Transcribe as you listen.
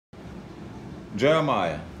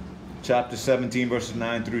Jeremiah chapter 17, verses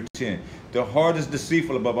 9 through 10. The heart is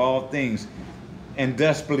deceitful above all things and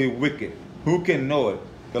desperately wicked. Who can know it?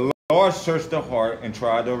 The Lord searched the heart and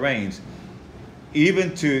tried the reins,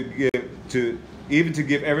 even to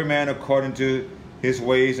give every man according to his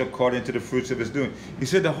ways, according to the fruits of his doing. He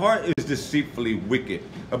said the heart is deceitfully wicked.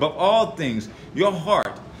 Above all things, your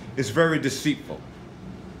heart is very deceitful.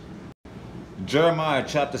 Jeremiah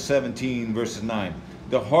chapter 17, verses 9.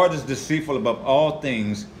 The heart is deceitful above all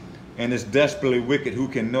things and is desperately wicked. Who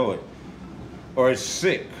can know it? Or it's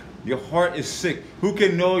sick. Your heart is sick. Who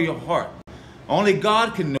can know your heart? Only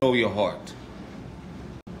God can know your heart.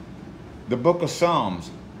 The book of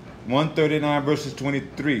Psalms 139, verses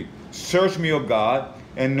 23. Search me, O God,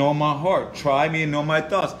 and know my heart. Try me and know my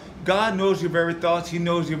thoughts. God knows your very thoughts. He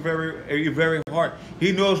knows your very heart.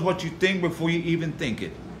 He knows what you think before you even think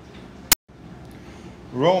it.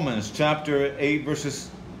 Romans chapter 8,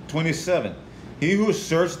 verses 27. He who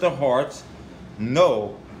searches the hearts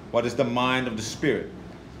know what is the mind of the Spirit,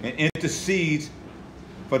 and intercedes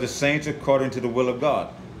for the saints according to the will of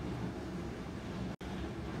God.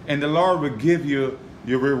 And the Lord will give you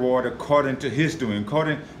your reward according to his doing,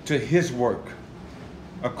 according to his work,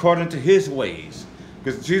 according to his ways.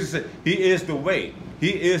 Because Jesus said he is the way, he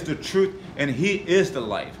is the truth, and he is the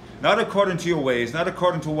life. Not according to your ways, not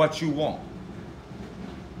according to what you want.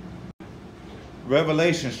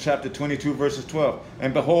 Revelations chapter 22, verses 12.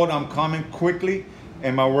 And behold, I'm coming quickly,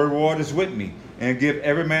 and my reward is with me, and give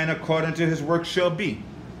every man according to his work shall be.